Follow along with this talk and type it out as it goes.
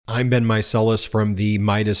I'm Ben Meiselas from the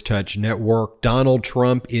Midas Touch Network. Donald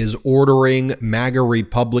Trump is ordering MAGA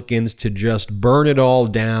Republicans to just burn it all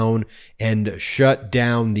down and shut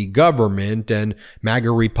down the government. And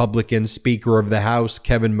MAGA Republican Speaker of the House,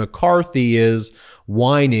 Kevin McCarthy, is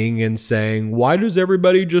whining and saying, why does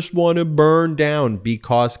everybody just want to burn down?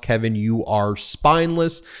 Because, Kevin, you are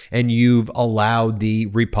spineless and you've allowed the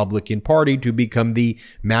Republican Party to become the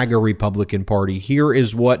MAGA Republican Party. Here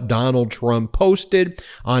is what Donald Trump posted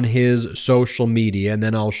on his social media, and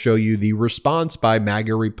then I'll show you the response by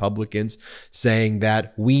MAGA Republicans saying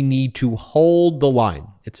that we need to hold the line.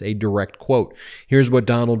 It's a direct quote. Here's what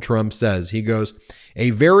Donald Trump says. He goes,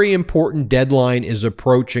 "A very important deadline is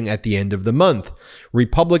approaching at the end of the month.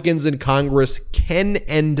 Republicans in Congress can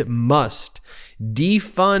and must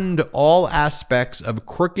defund all aspects of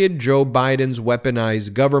crooked Joe Biden's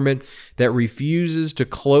weaponized government that refuses to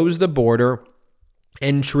close the border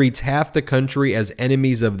and treats half the country as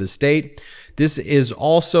enemies of the state. This is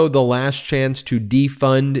also the last chance to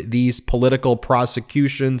defund these political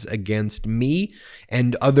prosecutions against me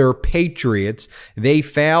and other patriots. They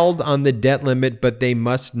failed on the debt limit, but they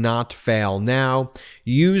must not fail now.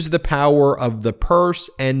 Use the power of the purse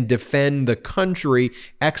and defend the country!"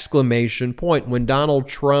 Exclamation point. When Donald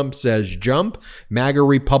Trump says jump, MAGA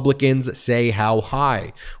Republicans say how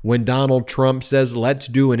high. When Donald Trump says let's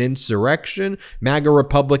do an insurrection, MAGA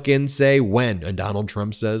Republicans say when. And Donald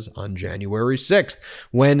Trump says on January 6th.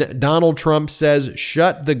 When Donald Trump says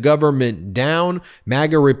shut the government down,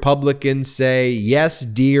 MAGA Republicans say yes,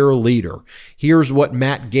 dear leader. Here's what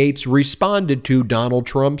Matt Gaetz responded to Donald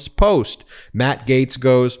Trump's post. Matt Gaetz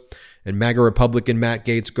goes, and MAGA Republican Matt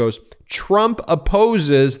Gaetz goes, "Trump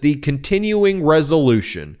opposes the continuing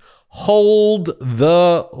resolution. Hold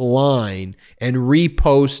the line," and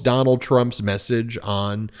repost Donald Trump's message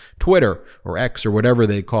on Twitter or X or whatever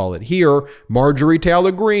they call it. Here, Marjorie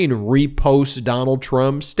Taylor Greene reposts Donald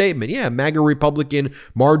Trump's statement. Yeah, MAGA Republican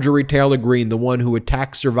Marjorie Taylor Greene, the one who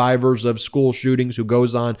attacks survivors of school shootings, who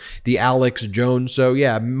goes on the Alex Jones. So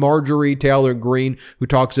yeah, Marjorie Taylor Greene, who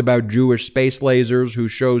talks about Jewish space lasers, who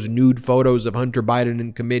shows nude photos of Hunter Biden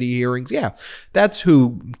in committee hearings. Yeah, that's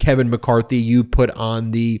who, Kevin McCarthy, you put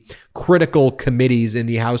on the critical committees in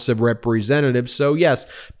the House of Representatives. So yes,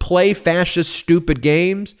 play fascist stupid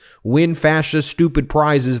games, win fascist stupid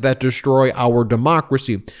prizes that destroy our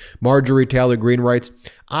democracy. Marjorie Taylor Greene writes,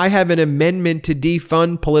 "I have an amendment to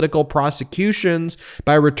defund political prosecutions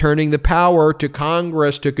by returning the power to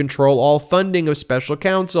Congress to control all funding of special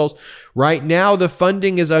counsels. Right now, the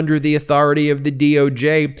funding is under the authority of the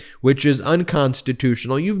DOJ, which is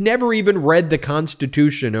unconstitutional." You've never even read the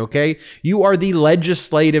Constitution, okay? You are the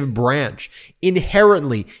legislative branch.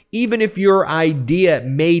 Inherently, even if your idea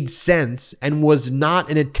made sense and was not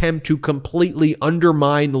an attempt to completely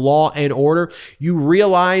undermine law and order, you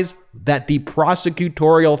realize that the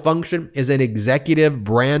prosecutorial function is an executive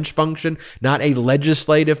branch function, not a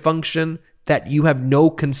legislative function, that you have no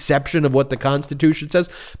conception of what the Constitution says.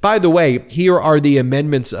 By the way, here are the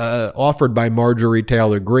amendments offered by Marjorie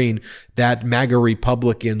Taylor Greene that MAGA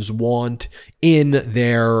Republicans want in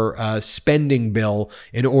their spending bill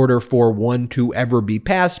in order for one to ever be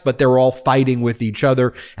passed, but they're all fighting with each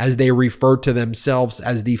other as they refer to themselves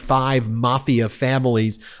as the 5 mafia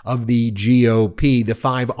families of the GOP, the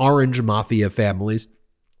 5 orange mafia families.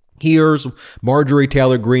 Here's Marjorie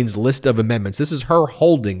Taylor Greene's list of amendments. This is her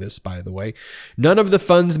holding this, by the way. "None of the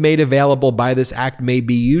funds made available by this act may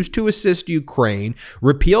be used to assist Ukraine.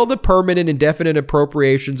 Repeal the permanent indefinite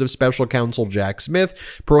appropriations of Special Counsel Jack Smith.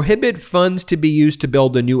 Prohibit funds to be used to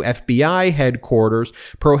build a new FBI headquarters.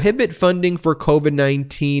 Prohibit funding for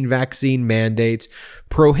COVID-19 vaccine mandates.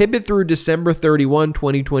 Prohibit through December 31,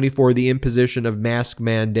 2024, the imposition of mask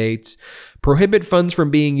mandates. Prohibit funds from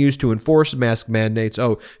being used to enforce mask mandates."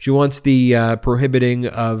 Oh, she wants the prohibiting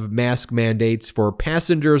of mask mandates for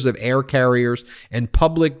passengers of air carriers and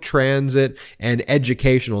public transit and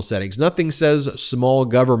educational settings. Nothing says small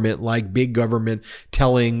government like big government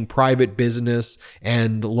telling private business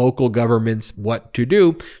and local governments what to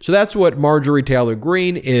do. So that's what Marjorie Taylor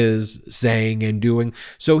Greene is saying and doing.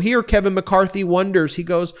 So here Kevin McCarthy wonders, he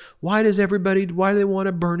goes, why do they want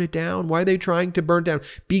to burn it down? Why are they trying to burn it down?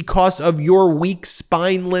 Because of your weak,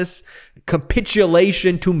 spineless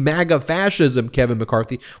capitulation to MAGA fascism, Kevin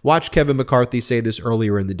McCarthy. Watch Kevin McCarthy say this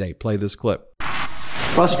earlier in the day. Play this clip.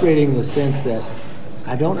 Frustrating in the sense that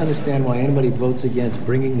I don't understand why anybody votes against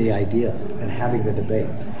bringing the idea and having the debate.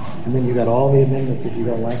 And then you got all the amendments if you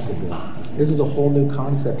don't like the bill. This is a whole new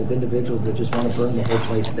concept of individuals that just want to burn the whole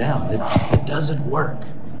place down. It doesn't work.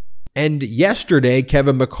 And yesterday,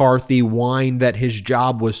 Kevin McCarthy whined that his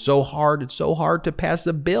job was so hard, it's so hard to pass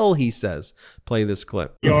a bill, he says. Play this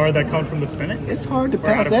clip. That come from the Senate? It's hard to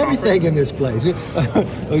pass everything in this place.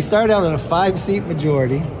 We started out in a 5-seat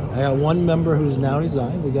majority. I got one member who's now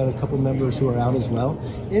resigned. We got a couple members who are out as well.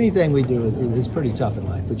 Anything we do is pretty tough in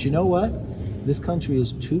life. But you know what? This country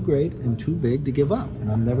is too great and too big to give up,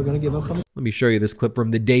 and I'm never going to give up on it. Let me show you this clip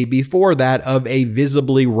from the day before that of a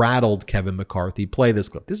visibly rattled Kevin McCarthy. Play this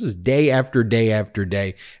clip. This is day after day after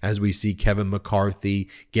day as we see Kevin McCarthy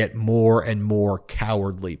get more and more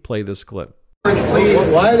cowardly. Play this clip.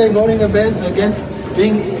 Why are they voting against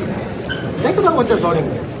being... Think about what they're voting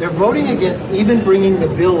against. They're voting against even bringing the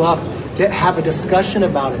bill up to have a discussion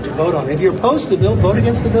about it, to vote on it. If you're opposed to the bill, vote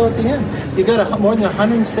against the bill at the end. You've got more than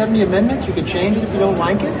 170 amendments. You could change it if you don't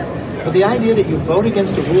like it. But the idea that you vote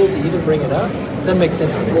against a rule to even bring it up, doesn't make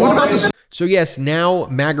sense to me. What about this? So yes, now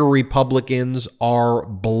MAGA Republicans are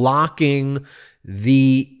blocking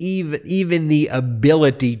even the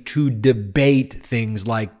ability to debate things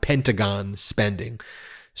like Pentagon spending.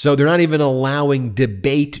 So they're not even allowing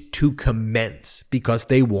debate to commence because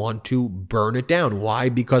they want to burn it down. Why?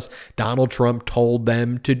 Because Donald Trump told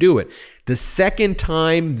them to do it. The second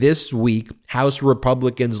time this week, House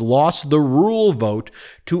Republicans lost the rule vote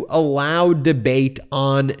to allow debate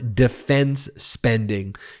on defense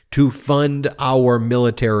spending to fund our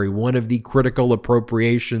military, one of the critical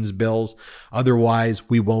appropriations bills. Otherwise,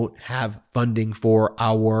 we won't have funding for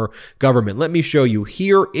our government. Let me show you.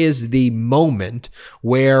 Here is the moment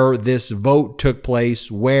where this vote took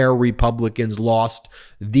place, where Republicans lost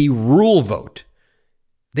the rule vote.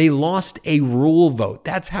 They lost a rule vote.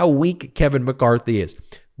 That's how weak Kevin McCarthy is.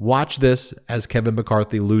 Watch this as Kevin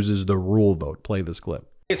McCarthy loses the rule vote. Play this clip.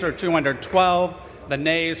 The yeas are 212. The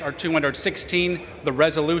nays are 216. The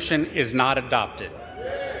resolution is not adopted.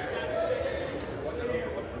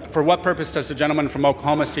 For what purpose does the gentleman from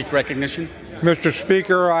Oklahoma seek recognition? Mr.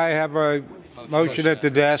 Speaker, I have a motion at the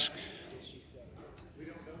desk.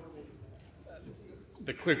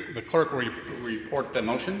 The clerk will report the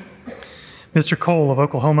motion. Mr. Cole of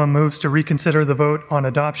Oklahoma moves to reconsider the vote on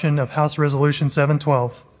adoption of House Resolution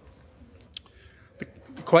 712. The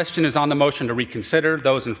question is on the motion to reconsider.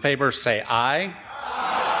 Those in favor say aye.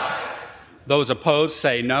 Aye. Those opposed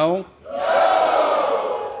say no.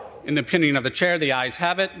 No. In the opinion of the chair, the ayes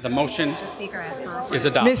have it. The motion is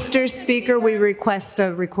adopted. Mr. Speaker, we request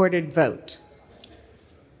a recorded vote.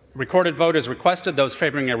 Recorded vote is requested. Those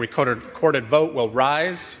favoring a recorded vote will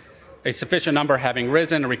rise. A sufficient number having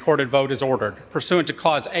risen, a recorded vote is ordered. Pursuant to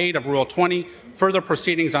Clause 8 of Rule 20, further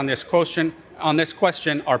proceedings on this question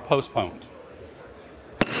are postponed.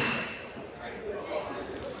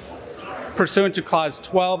 Pursuant to Clause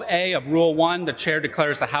 12A of Rule 1, the chair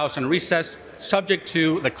declares the House in recess, subject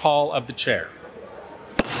to the call of the chair.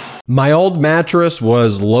 My old mattress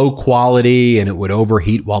was low quality and it would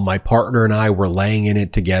overheat while my partner and I were laying in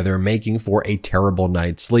it together, making for a terrible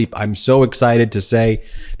night's sleep. I'm so excited to say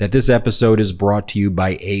that this episode is brought to you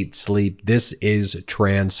by 8 Sleep. This is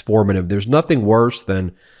transformative. There's nothing worse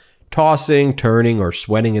than tossing, turning, or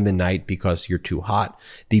sweating in the night because you're too hot.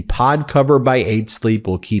 The pod cover by 8 Sleep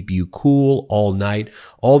will keep you cool all night,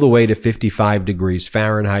 all the way to 55 degrees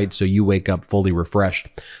Fahrenheit, so you wake up fully refreshed.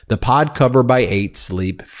 The pod cover by 8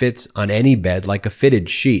 Sleep fits on any bed like a fitted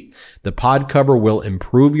sheet. The pod cover will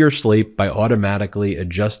improve your sleep by automatically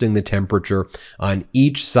adjusting the temperature on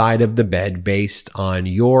each side of the bed based on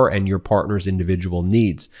your and your partner's individual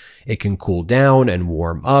needs. It can cool down and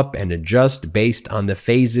warm up and adjust based on the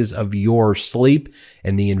phases of your sleep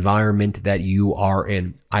and the environment that you are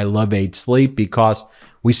in. I love 8 Sleep because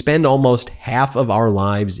we spend almost half of our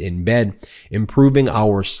lives in bed. Improving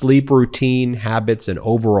our sleep routine, habits, and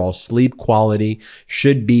overall sleep quality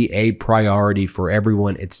should be a priority for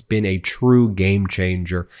everyone. It's been a true game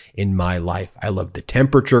changer in my life. I love the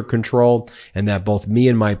temperature control and that both me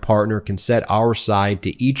and my partner can set our side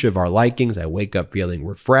to each of our likings. I wake up feeling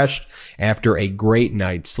refreshed after a great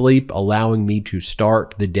night's sleep, allowing me to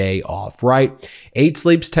start the day off right. 8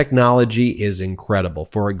 Sleep's technology is incredible.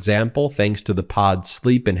 For example, thanks to the Pod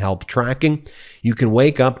Sleep and Health tracking, you can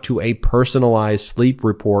wake up to a personalized sleep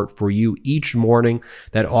report for you each morning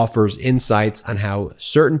that offers insights on how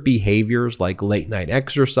certain behaviors like late night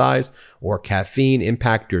exercise or caffeine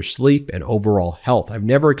impact your sleep and overall health. I've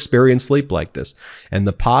never experienced sleep like this, and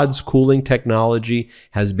the Pod's cooling technology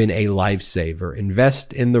has been a lifesaver.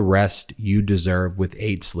 Invest in the rest you deserve with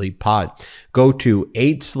 8 Sleep Pod. Go to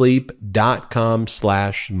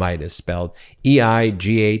 8sleep.com/Midas, spelled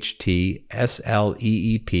EIGHTSLEEP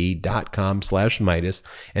tep.com/Midas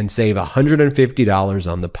and save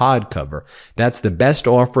 $150 on the pod cover. That's the best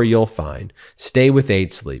offer you'll find. Stay with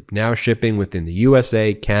 8 Sleep, now shipping within the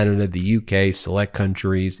USA, Canada, the UK, select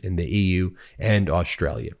countries in the EU, and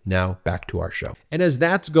Australia. Now back to our show. And as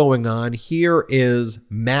that's going on, here is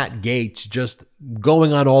Matt Gaetz just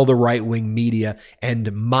going on all the right-wing media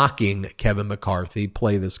and mocking Kevin McCarthy.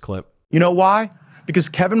 Play this clip. You know why? Because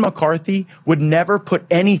Kevin McCarthy would never put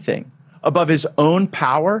anything above his own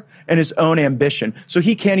power and his own ambition. So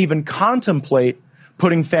he can't even contemplate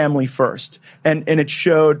putting family first. And it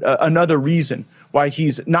showed another reason why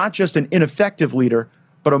he's not just an ineffective leader,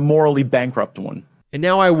 but a morally bankrupt one. And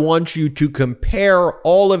now I want you to compare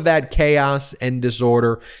all of that chaos and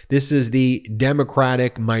disorder. This is the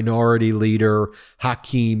Democratic minority leader,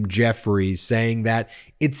 Hakeem Jeffries, saying that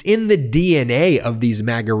it's in the DNA of these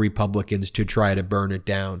MAGA Republicans to try to burn it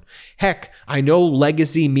down. Heck, I know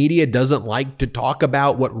legacy media doesn't like to talk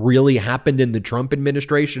about what really happened in the Trump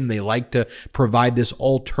administration. They like to provide this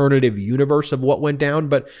alternative universe of what went down,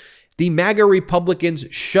 but the MAGA Republicans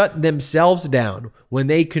shut themselves down when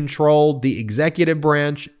they controlled the executive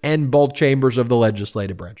branch and both chambers of the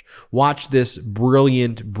legislative branch. Watch this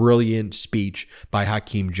brilliant, brilliant speech by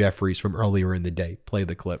Hakeem Jeffries from earlier in the day. Play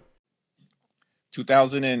the clip.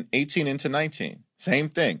 2018 into 19, same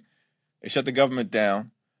thing. They shut the government down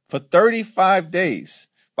for 35 days.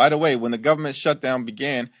 By the way, when the government shutdown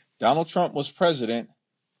began, Donald Trump was president.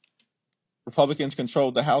 Republicans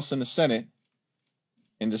controlled the House and the Senate.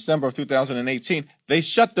 In December of 2018, they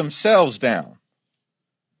shut themselves down.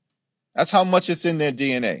 That's how much it's in their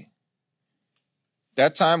DNA.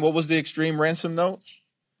 That time, what was the extreme ransom note?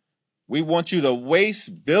 We want you to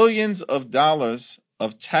waste billions of dollars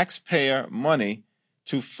of taxpayer money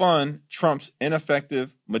to fund Trump's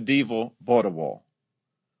ineffective medieval border wall.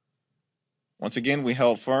 Once again, we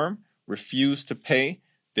held firm, refused to pay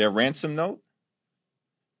their ransom note,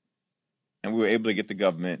 and we were able to get the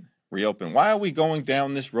government reopen. Why are we going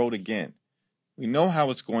down this road again? We know how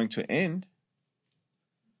it's going to end.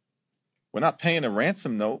 We're not paying a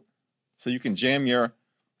ransom note so you can jam your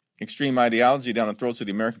extreme ideology down the throats of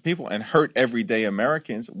the American people and hurt everyday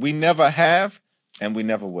Americans. We never have, and we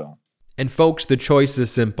never will. And folks, the choice is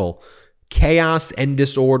simple. Chaos and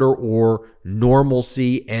disorder or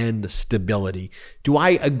normalcy and stability. Do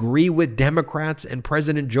I agree with Democrats and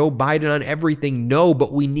President Joe Biden on everything? No,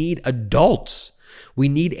 but we need adults. We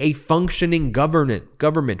need a functioning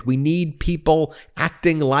government. We need people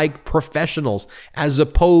acting like professionals as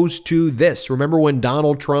opposed to this. Remember when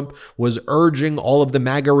Donald Trump was urging all of the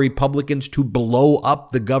MAGA Republicans to blow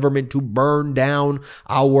up the government, to burn down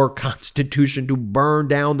our Constitution, to burn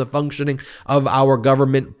down the functioning of our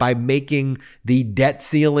government by making the debt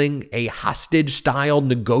ceiling a hostage-style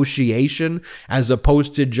negotiation as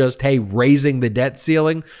opposed to just, hey, raising the debt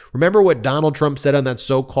ceiling? Remember what Donald Trump said on that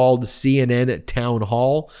so-called CNN town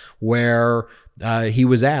hall where he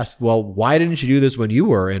was asked, well, why didn't you do this when you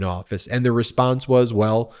were in office? And the response was,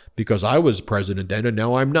 well, because I was president then and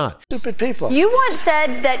now I'm not. Stupid people. You once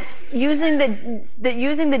said that using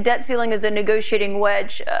the debt ceiling as a negotiating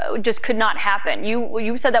wedge just could not happen.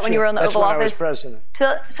 You said that when you were in the Oval Office. That's when I was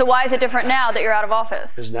president. So why is it different now that you're out of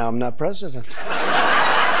office? Because now I'm not president.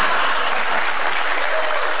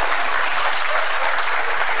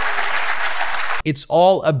 It's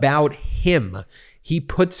all about him. He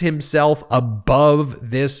puts himself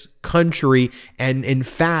above this country and, in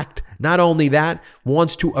fact, not only that,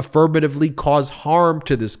 wants to affirmatively cause harm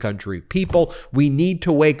to this country. People, we need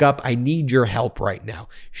to wake up. I need your help right now.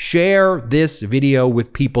 Share this video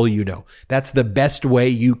with people you know. That's the best way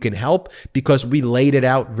you can help because we laid it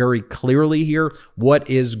out very clearly here what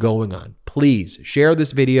is going on. Please share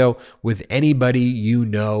this video with anybody you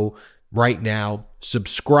know right now.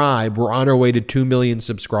 Subscribe. We're on our way to 2 million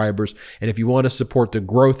subscribers. And if you want to support the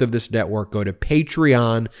growth of this network, go to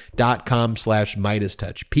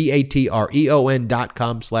patreon.com/MeidasTouch,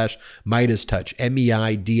 patreon.com/MeidasTouch,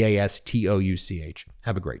 MeidasTouch.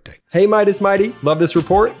 Have a great day. Hey, Midas Mighty. Love this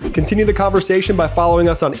report? Continue the conversation by following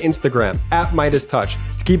us on Instagram @MeidasTouch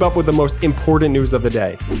to keep up with the most important news of the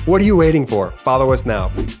day. What are you waiting for? Follow us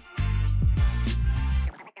now.